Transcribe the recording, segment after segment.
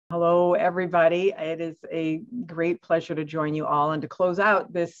Hello, everybody. It is a great pleasure to join you all and to close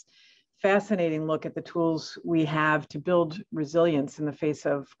out this fascinating look at the tools we have to build resilience in the face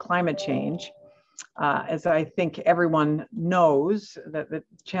of climate change. As I think everyone knows, that the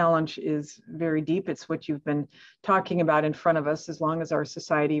challenge is very deep. It's what you've been talking about in front of us. As long as our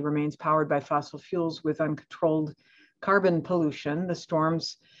society remains powered by fossil fuels with uncontrolled carbon pollution, the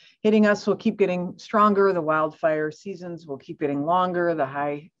storms hitting us will keep getting stronger, the wildfire seasons will keep getting longer, the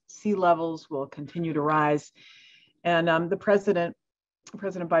high sea levels will continue to rise. And President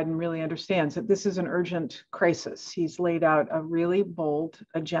Biden really understands that this is an urgent crisis. He's laid out a really bold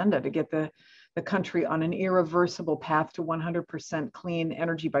agenda to get the country on an irreversible path to 100% clean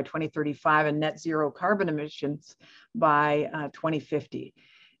energy by 2035 and net zero carbon emissions by 2050.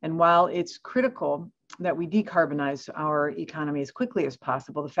 And while it's critical that we decarbonize our economy as quickly as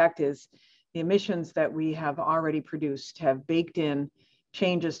possible, the fact is the emissions that we have already produced have baked in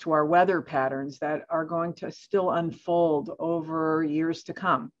changes to our weather patterns that are going to still unfold over years to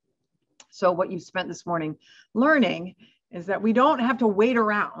come. So what you've spent this morning learning is that we don't have to wait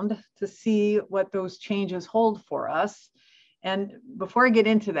around to see what those changes hold for us. And before I get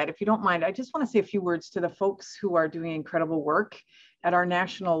into that, if you don't mind, I just want to say a few words to the folks who are doing incredible work at our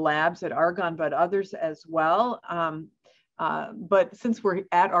national labs at Argonne, but others as well. But since we're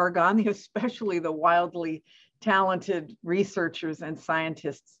at Argonne, especially the wildly talented researchers and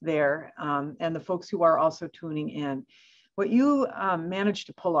scientists there, and the folks who are also tuning in. What you managed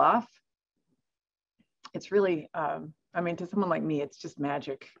to pull off, it's really, to someone like me, it's just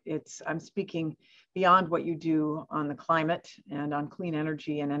magic. I'm speaking beyond what you do on the climate and on clean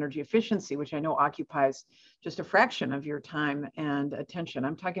energy and energy efficiency, which I know occupies just a fraction of your time and attention.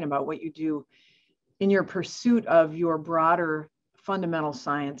 I'm talking about what you do in your pursuit of your broader fundamental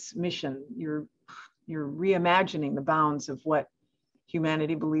science mission. You're reimagining the bounds of what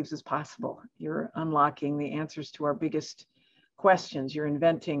humanity believes is possible. You're unlocking the answers to our biggest questions. You're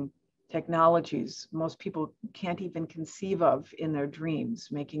inventing technologies most people can't even conceive of in their dreams,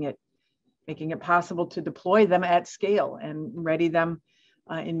 making it possible to deploy them at scale and ready them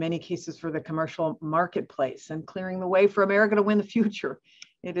in many cases for the commercial marketplace, and clearing the way for America to win the future.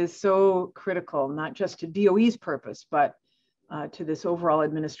 It is so critical, not just to DOE's purpose, but to this overall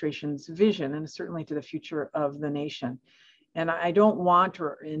administration's vision, and certainly to the future of the nation. And I don't want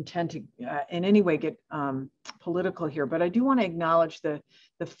or intend to in any way get political here, but I do want to acknowledge the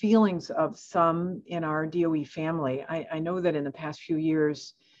feelings of some in our DOE family. I know that in the past few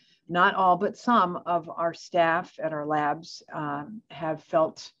years, not all, but some of our staff at our labs have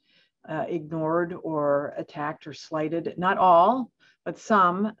felt ignored or attacked or slighted. Not all, but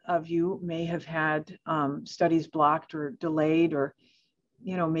some of you may have had studies blocked or delayed, or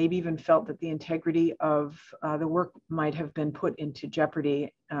maybe even felt that the integrity of the work might have been put into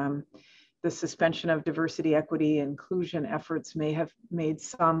jeopardy. The suspension of diversity, equity, inclusion efforts may have made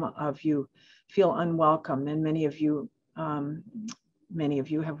some of you feel unwelcome, and many of you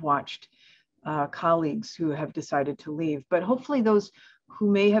have watched colleagues who have decided to leave. But hopefully those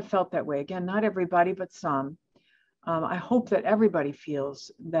who may have felt that way, again, not everybody, but some, I hope that everybody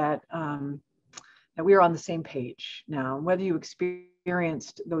feels that we are on the same page now. Whether you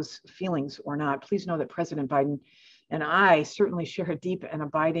experienced those feelings or not, please know that President Biden and I certainly share a deep and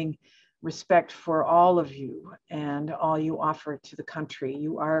abiding respect for all of you and all you offer to the country.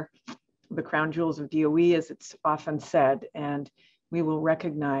 You are the crown jewels of DOE, as it's often said, and we will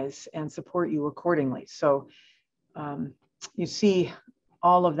recognize and support you accordingly. So you see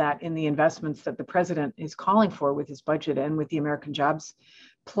all of that in the investments that the president is calling for with his budget and with the American Jobs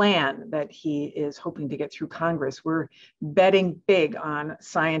Plan that he is hoping to get through Congress. We're betting big on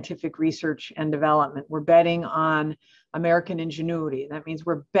scientific research and development. We're betting on American ingenuity. That means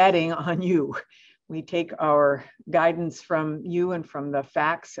we're betting on you. We take our guidance from you and from the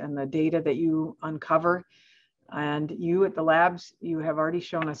facts and the data that you uncover. And you at the labs, you have already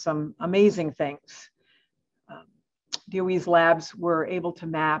shown us some amazing things. DOE's labs were able to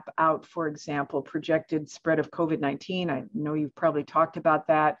map out, for example, projected spread of COVID-19. I know you've probably talked about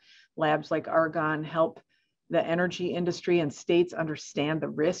that. Labs like Argonne help the energy industry and states understand the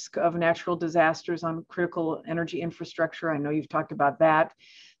risk of natural disasters on critical energy infrastructure. I know you've talked about that.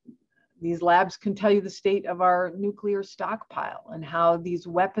 These labs can tell you the state of our nuclear stockpile and how these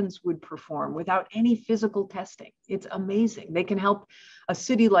weapons would perform without any physical testing. It's amazing. They can help a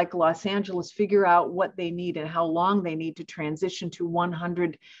city like Los Angeles figure out what they need and how long they need to transition to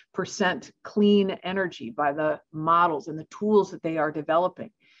 100% clean energy by the models and the tools that they are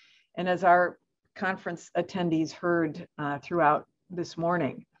developing. And as our conference attendees heard throughout this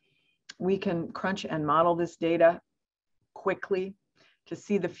morning, we can crunch and model this data quickly, to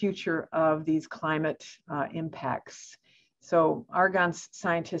see the future of these climate impacts. So Argonne's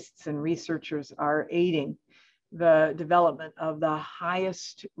scientists and researchers are aiding the development of the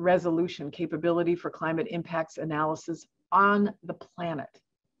highest resolution capability for climate impacts analysis on the planet.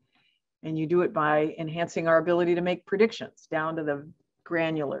 And you do it by enhancing our ability to make predictions down to the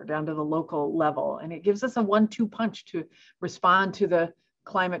granular, down to the local level. And it gives us a 1-2 punch to respond to the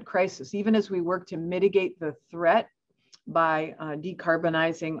climate crisis, even as we work to mitigate the threat by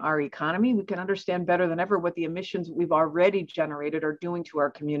decarbonizing our economy. We can understand better than ever what the emissions we've already generated are doing to our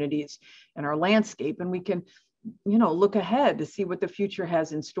communities and our landscape. And we can, look ahead to see what the future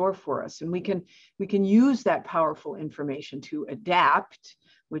has in store for us. And we can use that powerful information to adapt,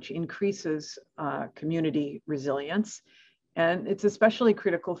 which increases community resilience. And it's especially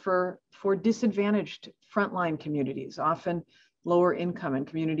critical for disadvantaged frontline communities, often lower income and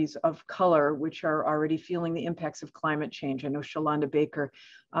communities of color, which are already feeling the impacts of climate change. I know Shalonda Baker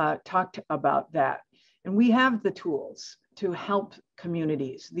talked about that. And we have the tools to help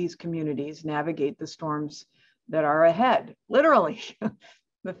these communities navigate the storms that are ahead, literally.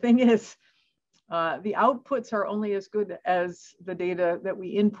 The thing is, the outputs are only as good as the data that we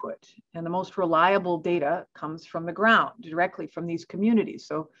input. And the most reliable data comes from the ground, directly from these communities.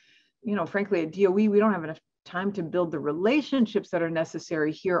 So, frankly, at DOE, we don't have enough time to build the relationships that are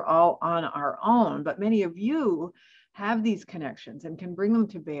necessary here all on our own. But many of you have these connections and can bring them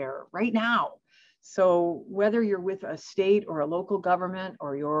to bear right now. So whether you're with a state or a local government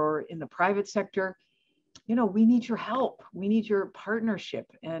or you're in the private sector, we need your help. We need your partnership.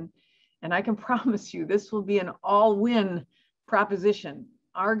 And I can promise you this will be an all-win proposition.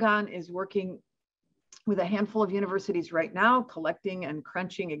 Argonne is working with a handful of universities right now, collecting and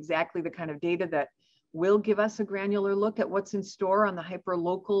crunching exactly the kind of data that will give us a granular look at what's in store on the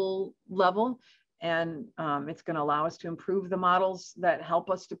hyper-local level. And it's going to allow us to improve the models that help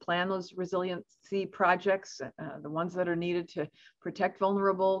us to plan those resiliency projects, the ones that are needed to protect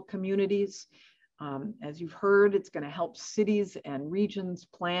vulnerable communities. As you've heard, it's going to help cities and regions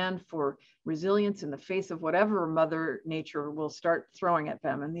plan for resilience in the face of whatever Mother Nature will start throwing at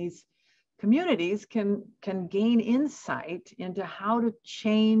them. And these communities can gain insight into how to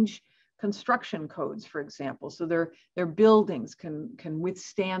change construction codes, for example, so their buildings can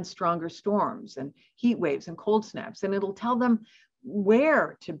withstand stronger storms and heat waves and cold snaps. And it'll tell them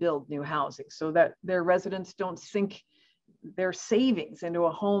where to build new housing so that their residents don't sink their savings into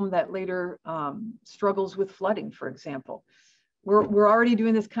a home that later struggles with flooding, for example. We're already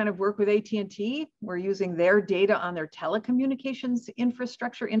doing this kind of work with AT&T. We're using their data on their telecommunications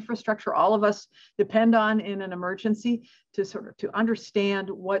infrastructure all of us depend on in an emergency to understand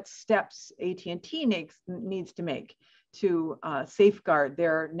what steps AT&T needs to make to safeguard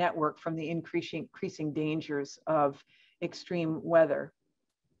their network from the increasing dangers of extreme weather.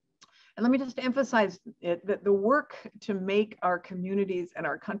 And let me just emphasize that the work to make our communities and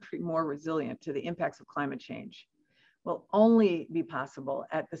our country more resilient to the impacts of climate change will only be possible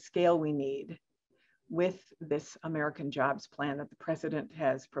at the scale we need with this American Jobs Plan that the President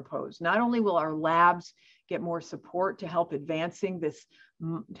has proposed. Not only will our labs get more support to help advance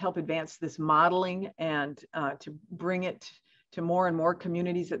this modeling and to bring it to more and more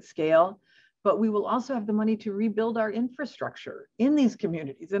communities at scale, but we will also have the money to rebuild our infrastructure in these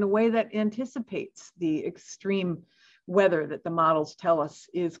communities in a way that anticipates the extreme weather that the models tell us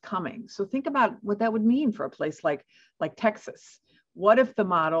is coming. So think about what that would mean for a place like Texas. What if the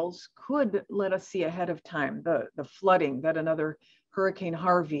models could let us see ahead of time the flooding that another Hurricane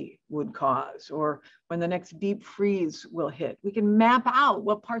Harvey would cause, or when the next deep freeze will hit? We can map out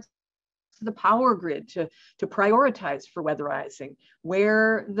what parts of the power grid to prioritize for weatherizing,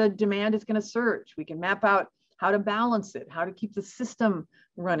 where the demand is going to surge. We can map out how to balance it, how to keep the system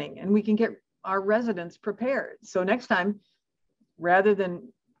running, and we can get our residents prepared. So next time, rather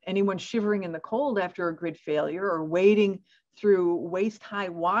than anyone shivering in the cold after a grid failure or wading through waist-high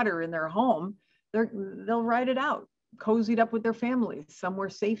water in their home, they'll ride it out, cozied up with their families, somewhere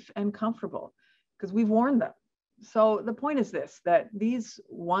safe and comfortable, because we've warned them. So the point is this, that these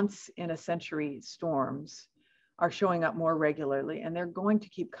once-in-a-century storms are showing up more regularly, and they're going to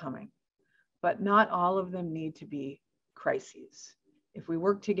keep coming. But not all of them need to be crises. If we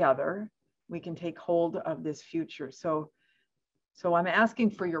work together, we can take hold of this future. So I'm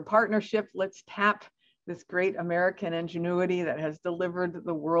asking for your partnership. Let's tap this great American ingenuity that has delivered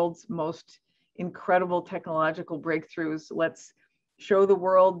the world's most incredible technological breakthroughs. Let's show the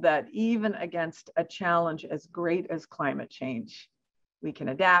world that even against a challenge as great as climate change, we can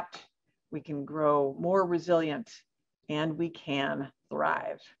adapt, we can grow more resilient, and we can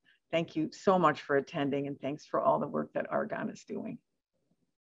thrive. Thank you so much for attending, and thanks for all the work that Argonne is doing.